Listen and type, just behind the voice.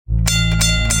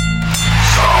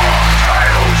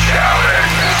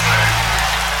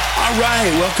All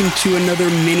right, welcome to another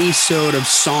mini-sode of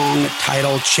Song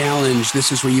Title Challenge.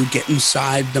 This is where you get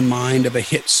inside the mind of a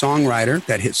hit songwriter.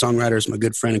 That hit songwriter is my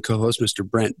good friend and co-host, Mr.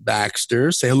 Brent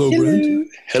Baxter. Say hello, Brent.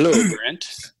 Hello, Brent.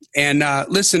 And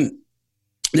listen,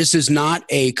 this is not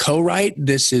a co-write.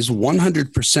 This is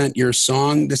 100% your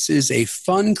song. This is a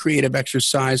fun, creative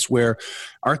exercise where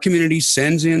our community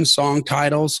sends in song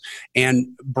titles, and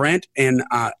Brent, and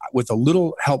with a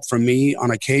little help from me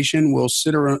on occasion, will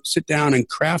sit down and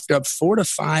craft up 4 to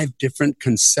 5 different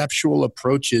conceptual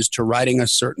approaches to writing a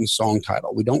certain song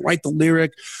title. We don't write the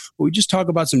lyric, but we just talk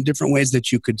about some different ways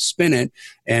that you could spin it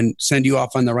and send you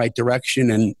off on the right direction.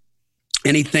 And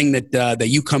anything that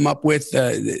you come up with,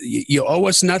 you owe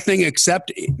us nothing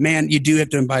except, man, you do have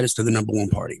to invite us to the number one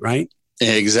party, right?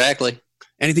 Exactly.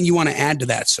 Anything you want to add to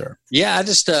that, sir? Yeah, I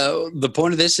just the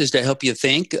point of this is to help you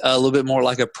think a little bit more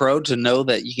like a pro, to know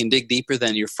that you can dig deeper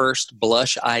than your first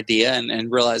blush idea,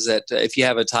 and realize that if you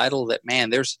have a title, that man,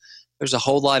 there's a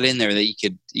whole lot in there that you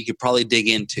could probably dig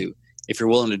into if you're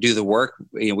willing to do the work.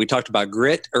 You know, we talked about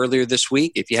grit earlier this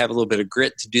week. If you have a little bit of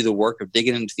grit to do the work of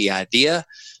digging into the idea,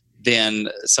 then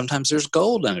sometimes there's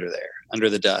gold under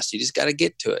the dust. You just got to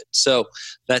get to it. So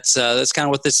that's kind of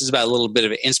what this is about, a little bit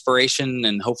of inspiration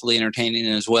and hopefully entertaining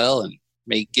as well, and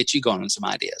may get you going on some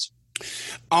ideas.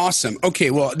 Awesome. Okay,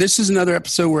 well, this is another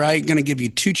episode where I'm going to give you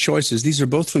 2 choices. These are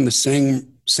both from the same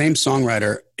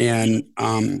songwriter, and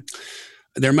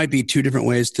there might be 2 different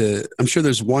ways I'm sure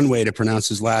there's one way to pronounce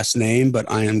his last name, but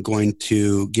I am going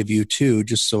to give you 2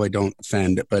 just so I don't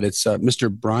offend. But it's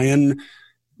Mr. Brian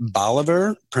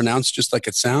Bolivar, pronounced just like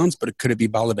it sounds, but could it be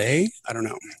Bolivar? I don't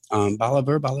know.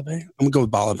 Bolivar? I'm going to go with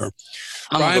Bolivar.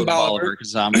 Brian Bolivar,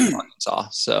 because I'm in Arkansas.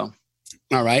 So,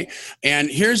 all right.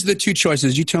 And here's the 2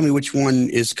 choices. You tell me which one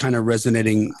is kind of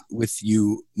resonating with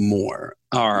you more.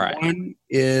 All right. One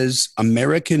is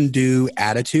American Do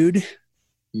Attitude.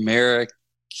 American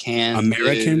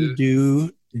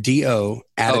Do D-O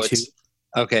Attitude.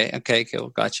 Okay, cool.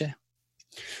 Gotcha.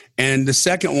 And the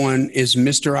second one is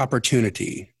Mr.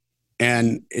 Opportunity.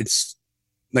 And it's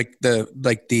like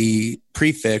the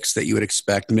prefix that you would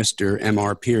expect, Mr.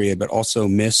 MR period, but also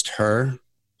missed her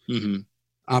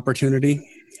opportunity.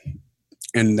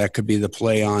 And that could be the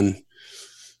play on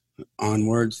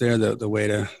words there, the way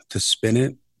to spin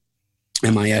it.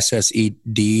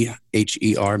 MISSEDHER,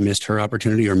 missed her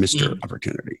opportunity, or Mr.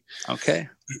 Opportunity. Okay.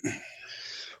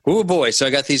 Oh boy! So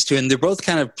I got these 2, and they're both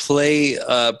kind of play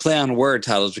on word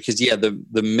titles, because the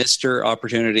Mr.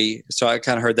 Opportunity. So I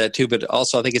kind of heard that too, but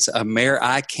also I think it's a Mayor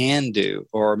I Can Do,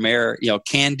 or Mayor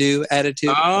can do attitude.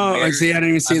 Oh, I see. I didn't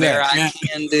even see that. I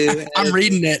can do. I'm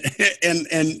reading it,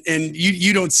 and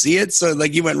you don't see it, so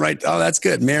like you went right. Oh, that's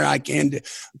good. Mayor I Can Do.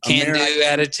 Can do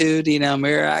attitude.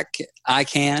 Mayor I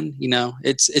can.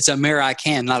 It's a Mayor I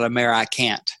Can, not a Mayor I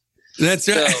Can't. That's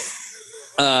right.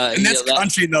 So, and that's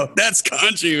country, though. That's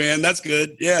country, man. That's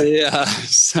good. Yeah. Yeah.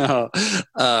 So,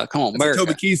 come on, America.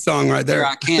 Toby Keith song right there. Mayor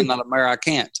I Can, not a Mayor I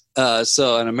Can't.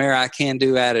 So, an Mayor I Can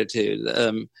Do attitude.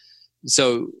 Or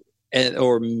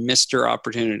Mr.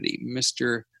 Opportunity.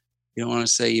 Mr. You don't want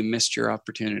to say you missed your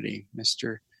opportunity,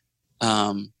 Mr.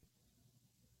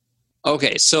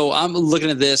 Okay, so I'm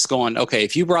looking at this going, okay,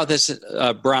 if you brought this,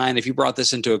 Brian, if you brought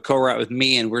this into a co-write with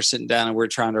me, and we're sitting down and we're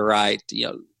trying to write,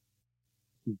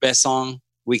 best song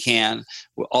we can,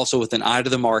 also with an eye to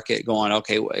the market, going,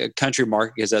 okay, country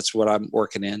market, because that's what I'm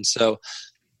working in. So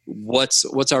what's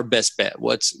our best bet?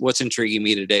 What's intriguing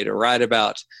me today to write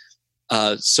about?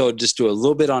 So just do a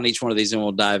little bit on each one of these, and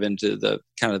we'll dive into the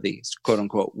kind of the quote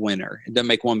unquote winner. It doesn't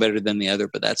make one better than the other,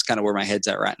 but that's kind of where my head's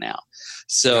at right now.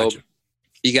 So gotcha.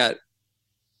 You got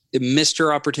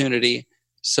Mr. Opportunity.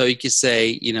 So you could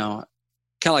say, kind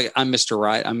of like I'm Mr.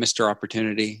 Right, I'm Mr.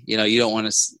 Opportunity. You don't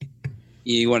want to.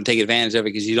 You want to take advantage of it,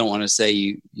 because you don't want to say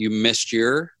you missed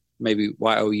your, maybe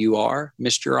YOUR,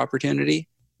 missed your opportunity,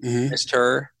 missed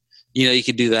her. You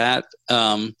could do that.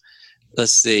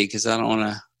 Let's see, because I don't want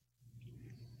to.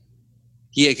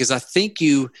 Yeah, because I think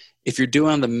if you're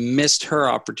doing the missed her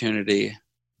opportunity,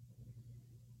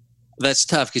 that's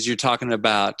tough, because you're talking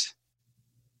about.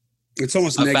 It's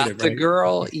almost about negative, the right?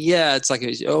 girl. Yeah, it's like,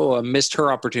 I missed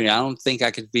her opportunity. I don't think I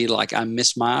could be like, I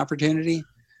missed my opportunity.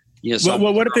 So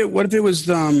well, what if it was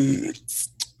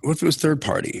third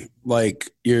party? Like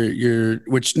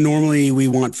which normally we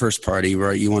want first party,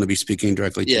 right? You want to be speaking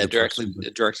directly to direct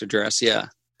address, yeah.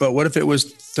 But what if it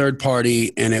was third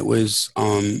party, and it was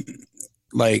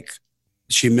like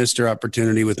she missed her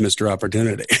opportunity with Mr.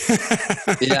 Opportunity.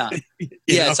 Yeah.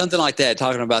 Yeah. Something like that.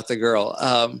 Talking about the girl.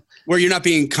 Where you're not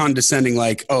being condescending,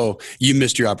 like, oh, you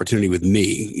missed your opportunity with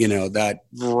me. That.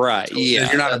 Right. So yeah.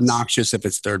 You're not obnoxious if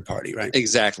it's third party, right?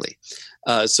 Exactly.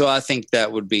 So I think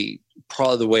that would be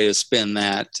probably the way to spin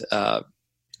that.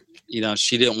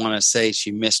 She didn't want to say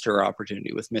she missed her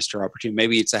opportunity with Mr. Opportunity.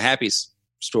 Maybe it's a happy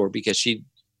story because she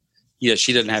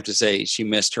doesn't have to say she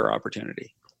missed her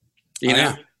opportunity.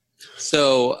 Yeah.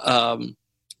 So,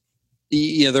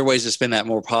 there are ways to spin that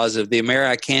more positive. The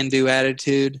America Can Do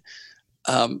attitude,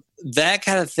 that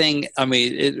kind of thing. I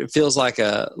mean, it feels like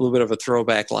a little bit of a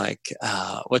throwback, like,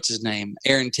 what's his name?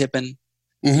 Aaron Tippin,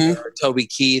 or Toby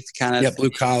Keith kind of. Yeah.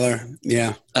 Blue collar.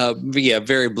 Yeah.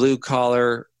 Very blue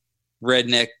collar,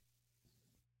 redneck,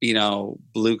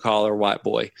 blue collar white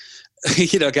boy,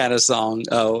 kind of song.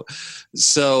 Oh,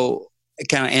 so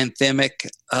kind of anthemic.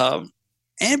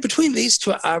 And between these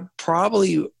two, I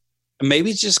probably, maybe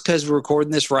it's just because we're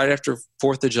recording this right after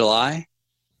 4th of July,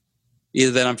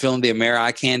 either that I'm feeling the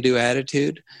America Can Do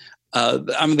attitude.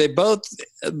 They both,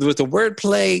 with the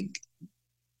wordplay,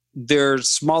 they're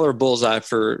smaller bullseye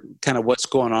for kind of what's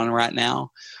going on right now.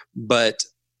 But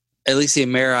at least the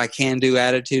America Can Do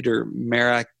attitude, or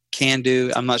America Can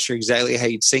Do, I'm not sure exactly how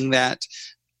you'd sing that,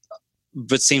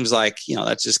 but seems like,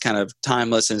 that's just kind of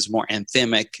timeless and it's more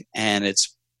anthemic and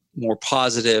it's more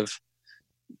positive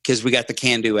because we got the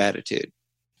can do attitude.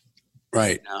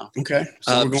 Right. Okay.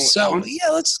 So,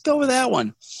 let's go with that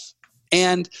one.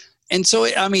 And so,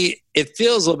 it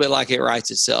feels a little bit like it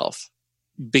writes itself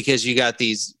because you got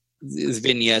these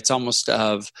vignettes almost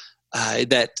of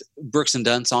that Brooks and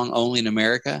Dunn song, Only in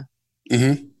America.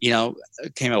 Mm-hmm.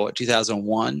 Came out,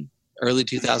 2001, early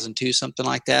 2002, something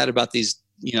like that, about these,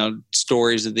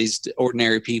 stories of these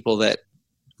ordinary people that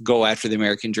go after the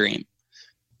American dream.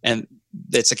 And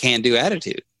it's a can-do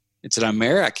attitude. It's an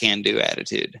America can-do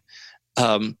attitude.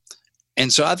 And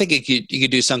so I think you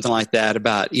could do something like that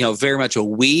about, very much a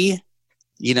we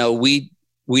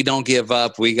don't give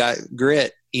up. We got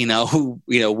grit, we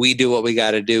do what we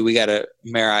got to do. We got to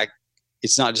America.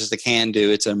 It's not just a can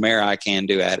do, it's an America can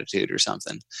do attitude or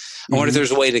something. I wonder if there's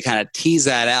a way to kind of tease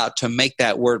that out to make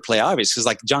that wordplay obvious. Cause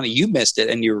like Johnny, you missed it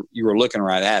and you were looking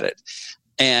right at it.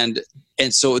 And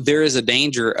so there is a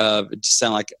danger of it just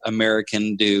sound like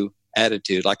American do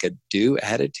attitude, like a do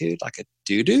attitude, like a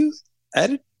do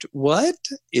attitude. What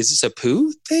is this, a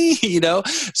poo thing?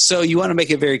 So you want to make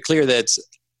it very clear that it's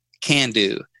can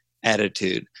do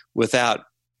attitude without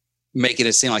making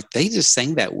it seem like they just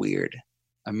sang that weird.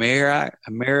 America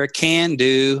can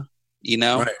do,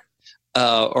 right.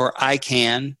 Or I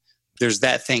can. There's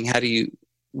that thing.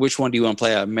 Which one do you want to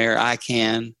play? America I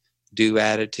can do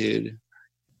attitude.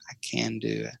 I can do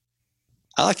it.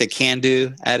 I like the can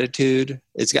do attitude.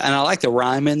 And I like the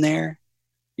rhyme in there.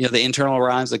 The internal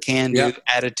rhymes, the can do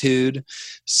attitude.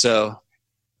 So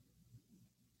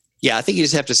yeah, I think you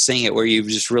just have to sing it where you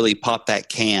just really pop that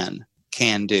can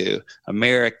do.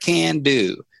 America can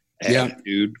do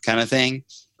attitude kind of thing.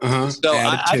 So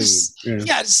I just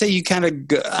say you kind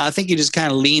of, I think you just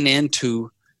kind of lean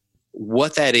into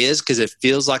what that is, because it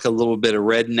feels like a little bit of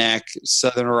redneck,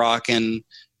 Southern rockin',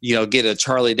 get a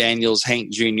Charlie Daniels,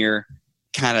 Hank Jr.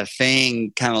 kind of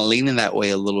thing, kind of leaning that way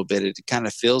a little bit. It kind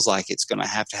of feels like it's going to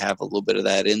have a little bit of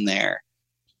that in there,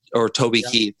 or Toby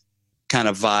Keith kind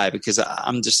of vibe, because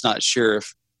I'm just not sure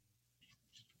if,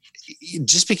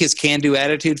 just because can-do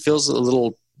attitude feels a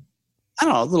little, I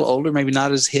don't know, a little older, maybe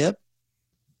not as hip.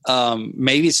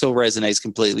 Maybe it still resonates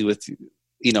completely with,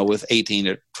 with 18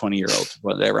 to 20-year-olds,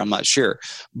 whatever. I'm not sure.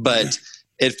 But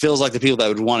it feels like the people that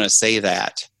would want to say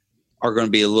that are going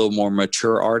to be a little more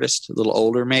mature artists, a little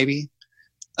older maybe,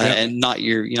 and not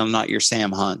your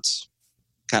Sam Hunts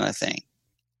kind of thing.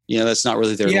 That's not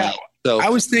really their lane. So I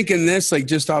was thinking this, like,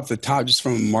 just off the top, just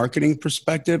from a marketing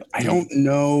perspective, I don't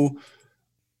know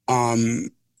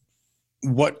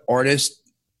what artist.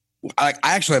 I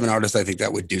actually have an artist I think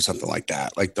that would do something like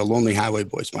that. Like the Lonely Highway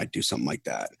Boys might do something like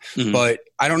that. Mm-hmm. But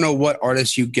I don't know what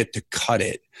artist you get to cut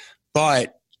it.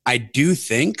 But I do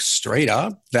think straight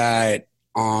up that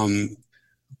a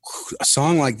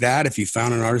song like that, if you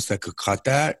found an artist that could cut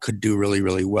that, could do really,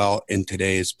 really well in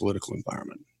today's political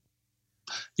environment.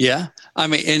 Yeah. I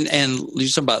mean, and you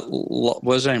talking about, what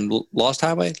was their name? Lost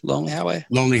Highway? Lonely Highway?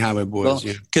 Lonely Highway Boys,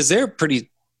 yeah. Because they're pretty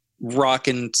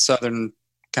rockin' Southern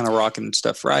kind of rocking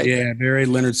stuff, right? Yeah, very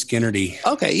Leonard Skinner-y.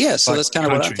 Okay, yeah. So that's kind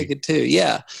of what I'm thinking too.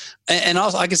 Yeah, and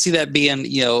also I can see that being,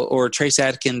 or Trace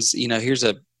Adkins. Here's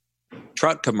a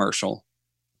truck commercial.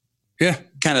 Yeah.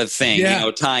 kind of thing,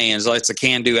 tie-ins. Like it's a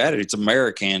can-do attitude. It's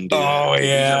American. Oh,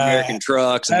 yeah. American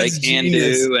trucks, and That's they can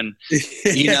genius. do, and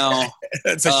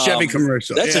That's a Chevy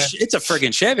commercial. It's a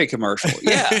freaking Chevy commercial.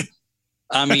 Yeah.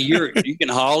 I mean, you can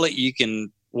haul it, you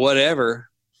can whatever.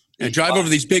 And drive over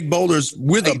these big boulders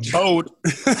with a boat.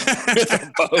 With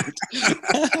a boat.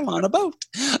 I'm on a boat.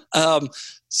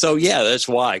 So yeah, that's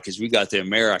why, because we got the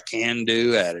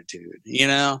American-do attitude,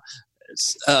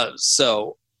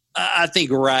 So I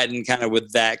think riding kind of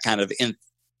with that kind of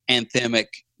anthemic,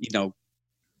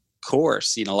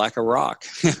 chorus, like a rock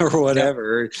or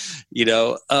whatever,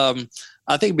 I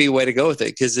think it'd be a way to go with it,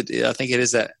 because I think it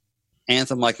is that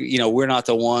anthem. Like, we're not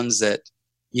the ones that,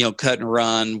 cut and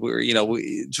run. We're,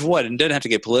 it doesn't have to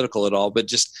get political at all, but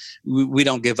just we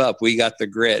don't give up. We got the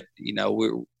grit.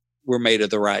 We're made of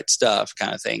the right stuff,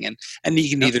 kind of thing. And you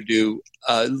can either do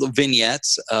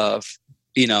vignettes of,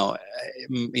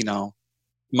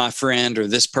 my friend or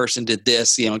this person did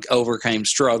this, overcame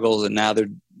struggles, and now they're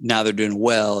doing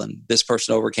well, and this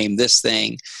person overcame this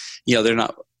thing. They're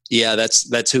not. Yeah,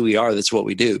 that's who we are. That's what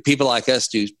we do. People like us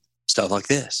do stuff like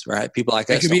this, right? People like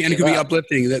us. It could be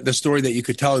uplifting. The story that you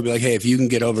could tell would be like, hey, if you can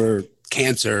get over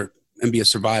cancer and be a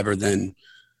survivor, then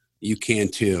you can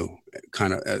too.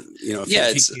 Kind of,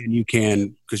 you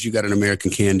can, because you got an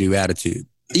American can-do attitude.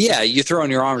 Yeah, you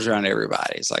throwing your arms around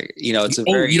everybody. It's like, it's a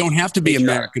very. You don't have to be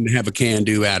American to have a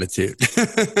can-do attitude.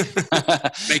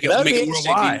 make it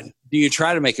worldwide. Do you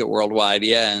try to make it worldwide?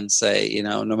 Yeah, and say,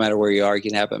 no matter where you are, you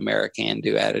can have an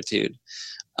American-do attitude.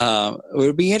 It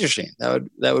would be interesting. That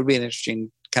would be an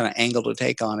interesting kind of angle to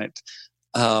take on it.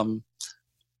 Hello,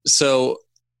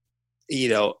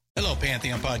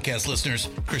 Pantheon podcast listeners.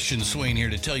 Christian Swain here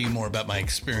to tell you more about my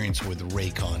experience with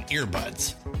Raycon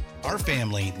earbuds. Our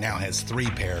family now has 3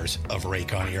 pairs of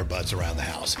Raycon earbuds around the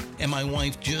house, and my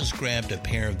wife just grabbed a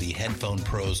pair of the Headphone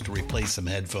Pros to replace some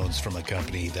headphones from a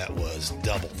company that was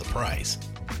double the price.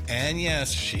 And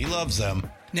yes, she loves them.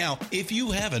 Now, if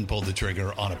you haven't pulled the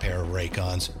trigger on a pair of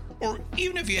Raycons, or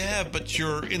even if you have, but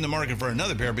you're in the market for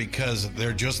another pair because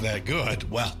they're just that good,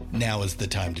 well, now is the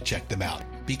time to check them out,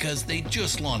 because they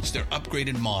just launched their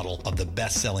upgraded model of the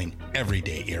best-selling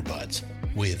everyday earbuds.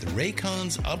 With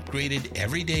Raycon's upgraded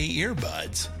everyday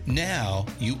earbuds, now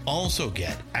you also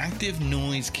get active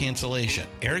noise cancellation,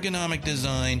 ergonomic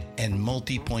design, and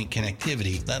multi-point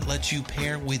connectivity that lets you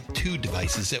pair with 2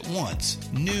 devices at once.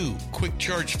 New quick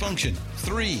charge function,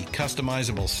 3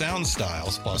 customizable sound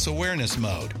styles, plus awareness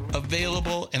mode.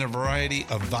 Available in a variety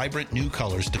of vibrant new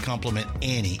colors to complement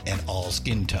any and all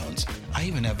skin tones. I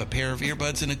even have a pair of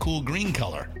earbuds in a cool green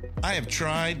color. I have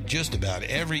tried just about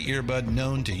every earbud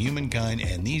known to humankind,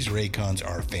 and these Raycons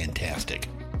are fantastic.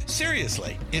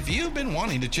 Seriously, if you've been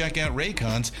wanting to check out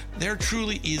Raycons, there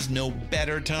truly is no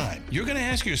better time. You're going to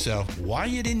ask yourself why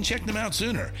you didn't check them out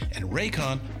sooner, and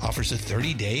Raycon offers a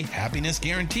 30-day happiness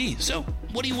guarantee. So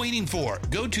what are you waiting for?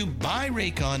 Go to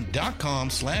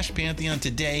buyraycon.com/Pantheon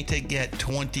today to get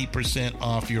 20%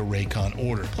 off your Raycon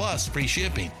order, plus free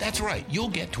shipping. That's right, you'll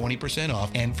get 20% off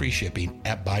and free shipping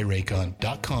at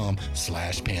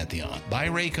buyraycon.com/Pantheon.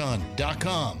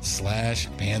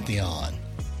 buyraycon.com/Pantheon.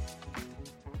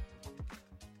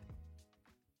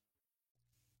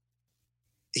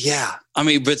 Yeah. I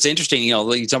mean, but it's interesting, you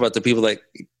talk about the people that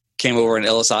came over in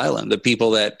Ellis Island, the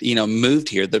people that, moved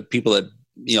here, the people that,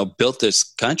 built this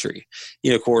country,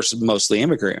 of course, mostly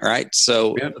immigrant, right?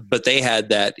 So, But they had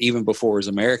that even before it was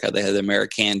America, they had the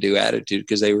American-do attitude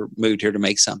because they were moved here to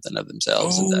make something of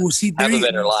themselves and have a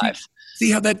better life.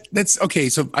 See how that's okay.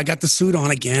 So I got the suit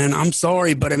on again. I'm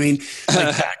sorry, but I mean,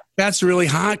 that's really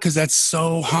hot because that's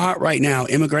so hot right now.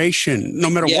 Immigration, no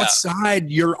matter what side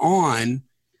you're on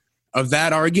of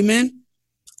that argument,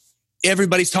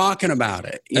 everybody's talking about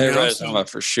it. Everybody's talking about it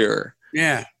for sure.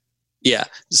 Yeah. Yeah.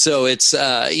 So it's,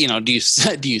 do you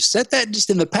set that just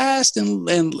in the past and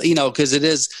because it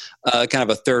is kind of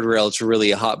a third rail. It's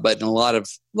really a hot button. A lot of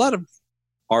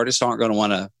artists aren't going to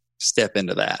want to step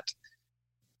into that.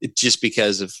 It's just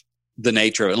because of the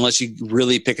nature of it, unless you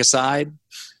really pick a side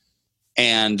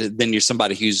and then you're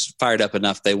somebody who's fired up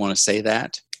enough. They want to say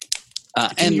that.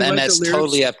 And that's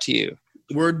totally up to you.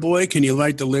 Word boy, can you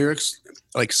write the lyrics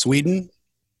like Sweden?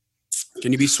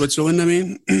 Can you be Switzerland? I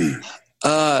mean,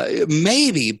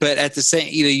 maybe, but at the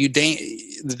same,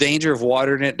 the danger of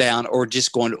watering it down or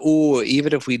just going,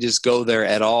 even if we just go there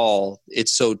at all,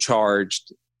 it's so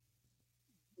charged.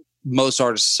 Most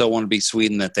artists so want to be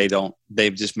Sweden that they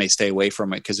just may stay away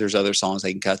from it because there's other songs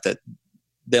they can cut that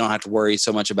they don't have to worry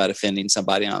so much about offending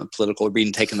somebody on the political or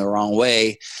being taken the wrong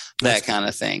way, that kind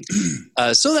of thing.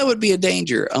 So that would be a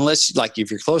danger unless, like,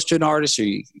 if you're close to an artist or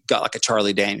you got like a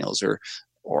Charlie Daniels or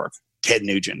Ted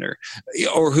Nugent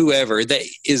or whoever that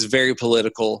is very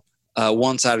political,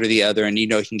 one side or the other, and you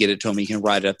can get it to them, you can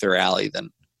ride it up their alley, then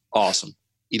awesome.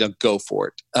 Go for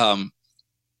it.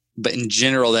 But in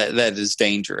general, that is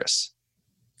dangerous.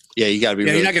 Yeah, you got to be.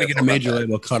 Yeah, really you're not going to get a major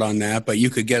label cut on that, but you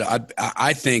could get.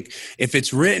 I think if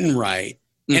it's written right,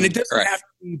 and it doesn't have to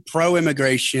be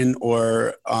pro-immigration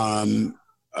or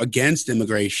against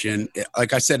immigration.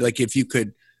 Like I said, like if you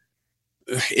could,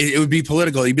 it would be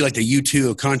political. You'd be like the U2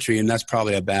 of country, and that's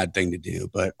probably a bad thing to do.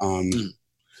 But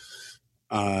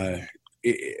I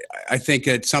think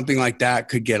that something like that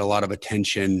could get a lot of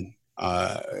attention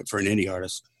for an indie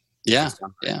artist. Yeah,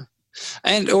 yeah.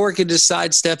 And or it could just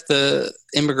sidestep the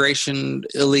legal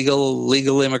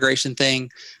immigration thing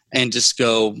and just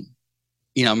go,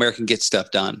 American get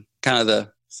stuff done. Kind of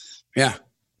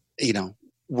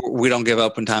we don't give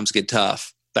up when times get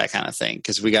tough, that kind of thing,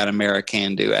 because we got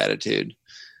American do attitude.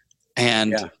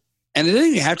 And it doesn't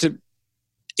even have to,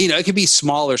 it could be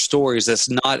smaller stories that's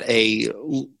not a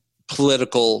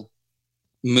political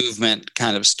movement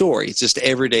kind of story. It's just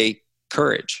everyday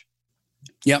courage.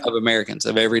 Of Americans,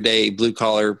 of everyday blue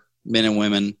collar men and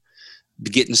women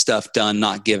getting stuff done,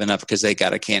 not giving up because they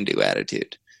got a can do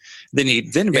attitude.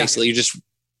 Basically you're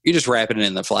just wrapping it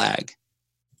in the flag.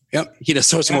 Yep.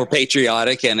 So it's more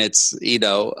patriotic, and it's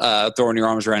throwing your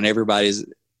arms around everybody's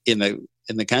in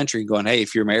the country, going, hey,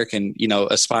 if you're American,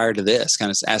 aspire to this,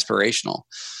 kind of aspirational.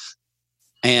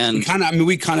 And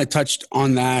we kind of touched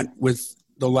on that with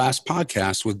the last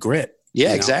podcast with Grit.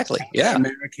 Yeah, exactly. Yeah.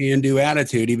 American do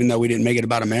attitude, even though we didn't make it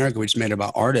about America, we just made it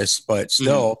about artists, but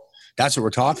still that's what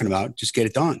we're talking about. Just get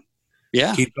it done.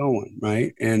 Yeah. Keep going.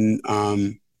 Right. And,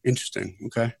 interesting.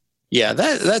 Okay. Yeah.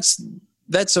 That's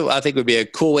I think would be a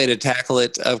cool way to tackle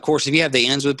it. Of course, if you have the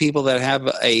ends with people that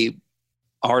have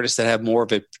artists that have more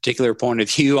of a particular point of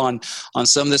view on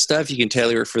some of this stuff, you can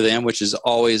tailor it for them, which is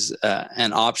always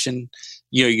an option.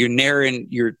 You're narrowing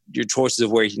your choices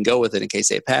of where you can go with it in case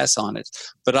they pass on it.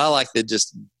 But I like the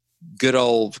just good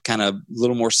old kind of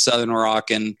little more Southern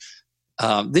rock. And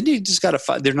then you just got to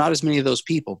find, there are not as many of those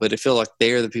people, but I feel like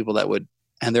they're the people that would,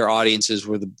 and their audiences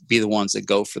would be the ones that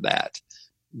go for that.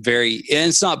 And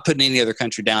it's not putting any other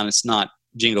country down. It's not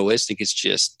jingoistic. It's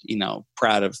just,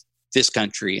 proud of this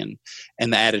country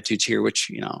and the attitudes here,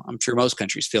 which, I'm sure most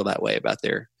countries feel that way about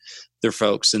their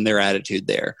folks and their attitude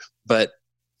there. But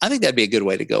I think that'd be a good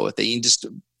way to go with it. You just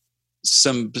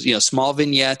some, small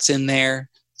vignettes in there,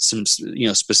 some,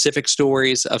 specific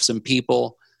stories of some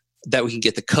people that we can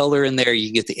get the color in there. You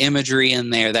can get the imagery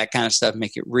in there, that kind of stuff,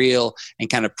 make it real and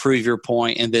kind of prove your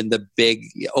point. And then the big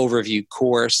overview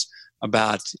course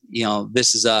about,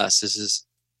 this is us. This is,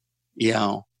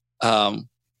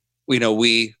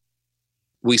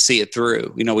 we see it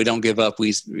through, we don't give up.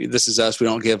 This is us. We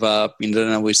don't give up.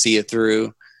 We see it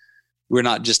through. We're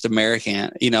not just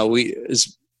American,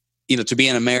 to be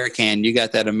an American, you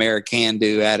got that American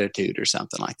do attitude or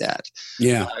something like that.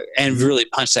 Yeah. And really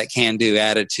punch that can do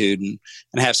attitude and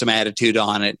have some attitude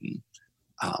on it. And,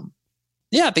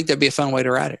 I think that'd be a fun way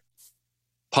to write it.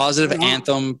 Positive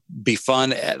anthem, be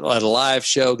fun at a live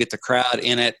show, get the crowd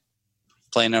in it,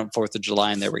 playing on 4th of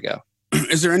July. And there we go.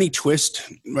 Is there any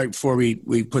twist right before we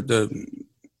put the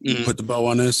bow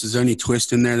on this? Is there any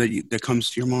twist in there that comes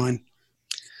to your mind?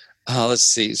 Let's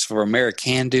see. So for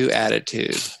American do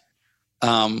attitude,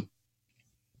 a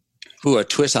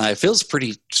twist on it. It feels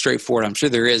pretty straightforward. I'm sure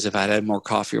there is if I'd had more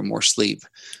coffee or more sleep.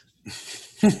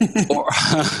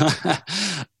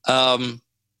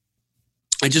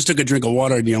 I just took a drink of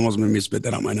water and you almost made me spit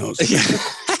that out my nose.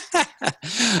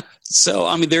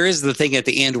 So, there is the thing at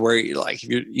the end where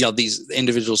these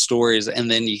individual stories,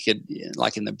 and then you could,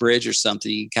 like in the bridge or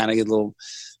something, you kind of get a little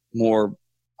more,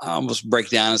 almost break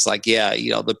down. It's like,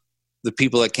 the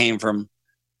people that came from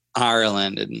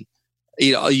Ireland, and,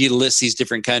 you list these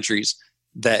different countries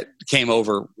that came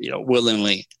over,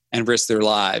 willingly and risked their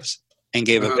lives and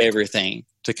gave up everything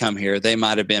to come here. They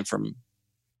might've been from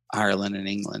Ireland and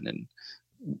England and,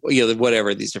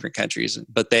 whatever, these different countries,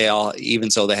 but they all, even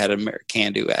so, they had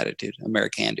American do attitude.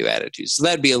 So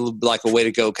that'd be like a way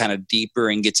to go kind of deeper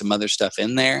and get some other stuff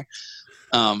in there.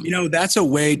 That's a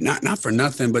way, not for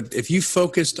nothing, but if you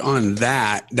focused on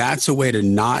that, that's a way to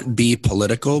not be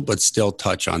political, but still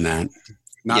touch on that.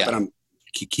 Not that I'm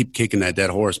keep kicking that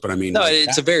dead horse, but no,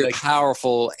 it's a very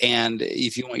powerful, and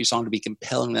if you want your song to be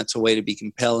compelling, that's a way to be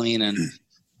compelling. And,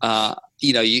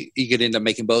 you could end up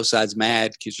making both sides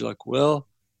mad because you're like, well,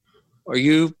 are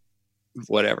you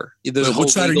whatever?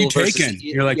 Which side are you taking?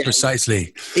 You're like,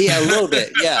 precisely. Yeah, a little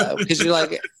bit. Yeah. Because you're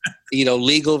like,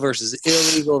 legal versus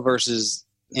illegal versus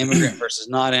immigrant versus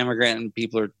not immigrant, and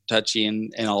people are touchy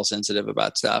and all sensitive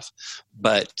about stuff.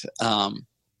 But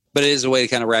But it is a way to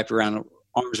kind of wrap your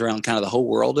arms around kind of the whole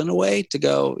world in a way to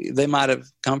go, they might have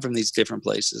come from these different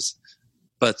places,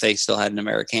 but they still had an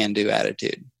American-do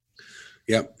attitude.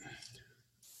 Yep.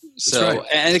 So, right.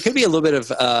 And it could be a little bit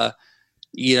of,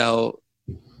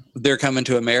 they're coming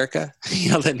to America,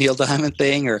 that Neil Diamond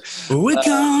thing, or we're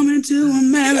coming to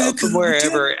America, from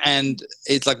wherever. And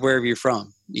it's like, wherever you're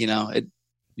from, you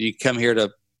come here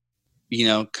to,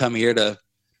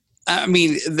 I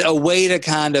mean, a way to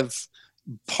kind of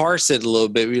parse it a little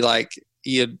bit. Be like,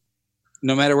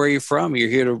 no matter where you're from, you're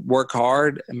here to work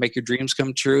hard and make your dreams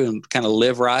come true and kind of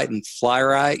live right and fly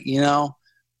right.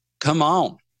 Come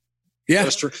on. Yeah.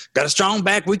 Got a strong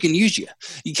back. We can use you.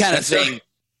 You kind of thing.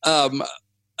 Right.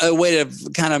 A way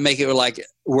to kind of make it like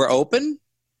we're open,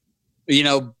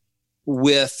 with,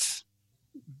 kind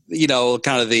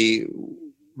of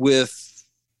with,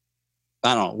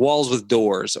 I don't know, walls with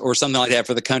doors or something like that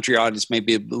for the country audience,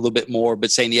 maybe a little bit more,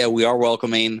 but saying, yeah, we are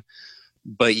welcoming,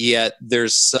 but yet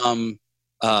there's some,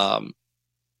 law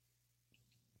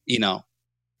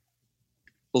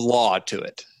to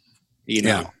it,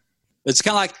 Yeah. It's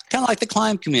kind of like the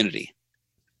climb community.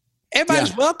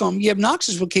 Everybody's welcome. You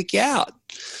obnoxious, we'll kick you out.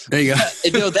 There you go.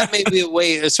 That may be a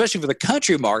way, especially for the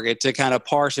country market, to kind of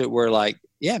parse it where like,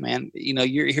 yeah, man,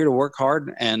 you're here to work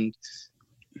hard and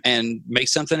make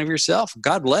something of yourself.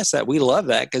 God bless that. We love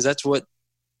that because that's what,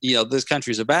 this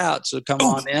country's about. So come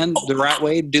on in the right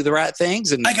way, do the right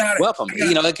things, and welcome.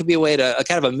 It could be a way to a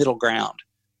kind of a middle ground.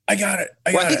 I got it.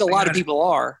 I think a lot of people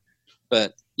are,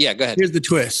 but yeah, go ahead. Here's the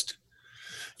twist.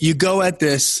 You go at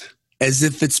this as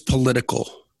if it's political,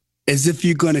 as if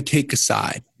you're going to take a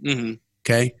side. Mm-hmm.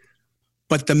 Okay.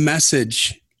 But the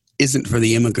message isn't for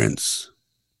the immigrants.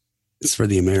 It's for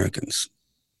the Americans.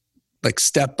 Like,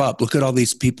 step up. Look at all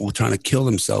these people trying to kill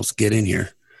themselves. Get in here.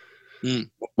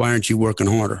 Mm. Why aren't you working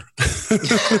harder?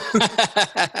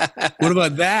 What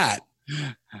about that?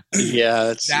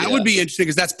 Yeah. That would be interesting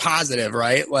because that's positive,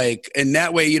 right? Like, and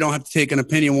that way you don't have to take an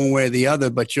opinion one way or the other,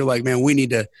 but you're like, man, we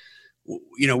need to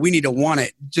want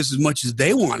it just as much as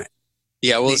they want it.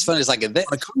 Yeah, well, it's funny. It's like they're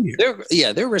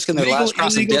risking their lives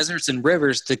crossing deserts and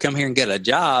rivers to come here and get a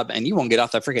job, and you won't get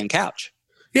off that freaking couch.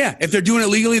 Yeah, if they're doing it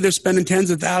legally, they're spending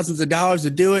tens of thousands of dollars to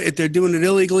do it. If they're doing it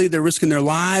illegally, they're risking their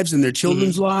lives and their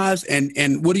children's lives.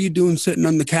 And what are you doing sitting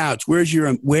on the couch? Where's your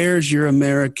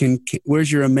American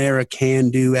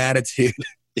do attitude?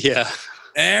 Yeah.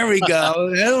 There we go.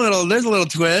 There's a little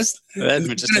twist. That's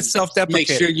just self-deprecate.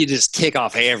 Make sure you just tick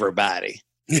off everybody.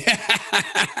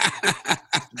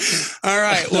 All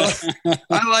right. Well,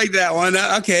 I like that one.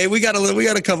 Okay, we got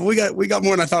a couple. We got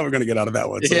more than I thought we were going to get out of that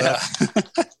one. So yeah,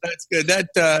 that's good.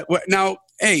 Now,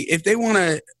 hey, if they want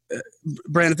to,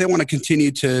 Brand, if they want to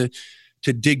continue to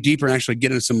dig deeper and actually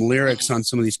get into some lyrics on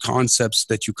some of these concepts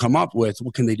that you come up with,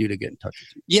 what can they do to get in touch with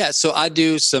you? Yeah, so I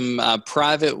do some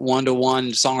private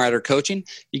one-to-one songwriter coaching.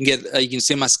 You can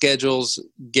see my schedules,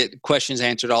 get questions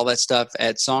answered, all that stuff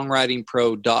at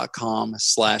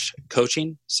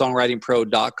songwritingpro.com/coaching.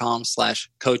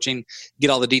 Songwritingpro.com/coaching.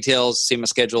 Get all the details, see my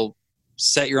schedule,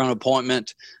 set your own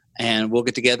appointment, and we'll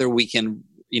get together. We can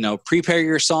prepare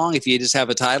your song. If you just have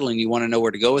a title and you want to know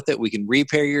where to go with it, we can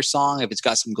repair your song. If it's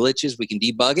got some glitches, we can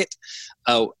debug it.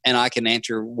 And I can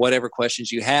answer whatever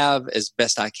questions you have as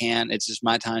best I can. It's just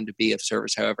my time to be of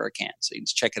service however I can. So you can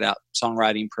just check it out,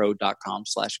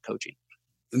 songwritingpro.com/coaching.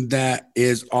 That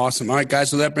is awesome. All right, guys.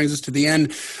 So that brings us to the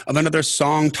end of another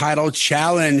song title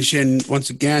challenge. And once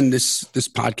again, this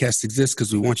podcast exists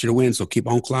because we want you to win. So keep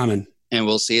on climbing. And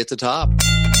we'll see you at the top.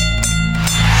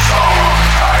 Song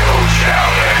title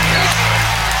challenge.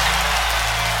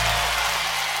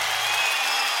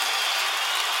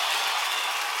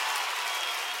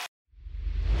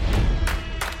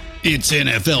 It's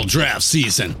NFL draft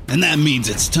season, and that means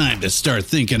it's time to start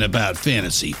thinking about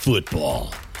fantasy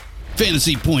football.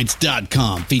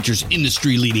 FantasyPoints.com features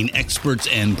industry-leading experts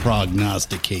and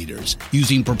prognosticators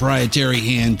using proprietary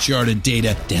hand-charted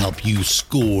data to help you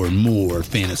score more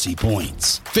fantasy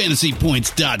points.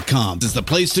 FantasyPoints.com is the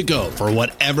place to go for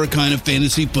whatever kind of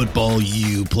fantasy football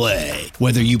you play.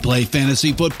 Whether you play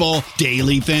fantasy football,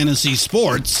 daily fantasy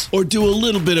sports, or do a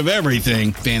little bit of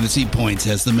everything, Fantasy Points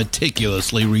has the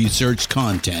meticulously researched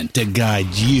content to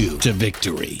guide you to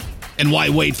victory. And why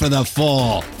wait for the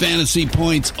fall? Fantasy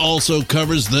Points also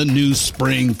covers the new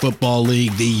spring football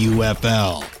league, the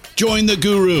UFL. Join the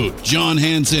guru, John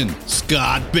Hansen,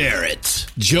 Scott Barrett,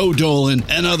 Joe Dolan,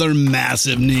 and other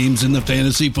massive names in the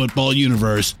fantasy football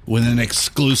universe with an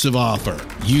exclusive offer.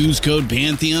 Use code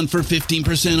Pantheon for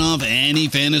 15% off any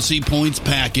Fantasy Points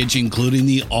package, including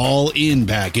the all-in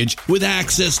package with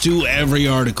access to every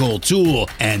article, tool,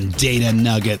 and data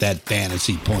nugget that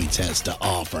Fantasy Points has to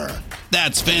offer.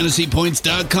 That's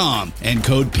fantasypoints.com and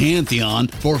code Pantheon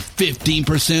for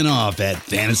 15% off at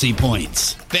Fantasy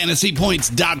Points.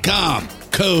 Fantasypoints.com,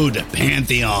 code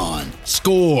Pantheon.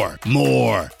 Score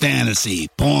more fantasy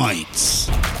points.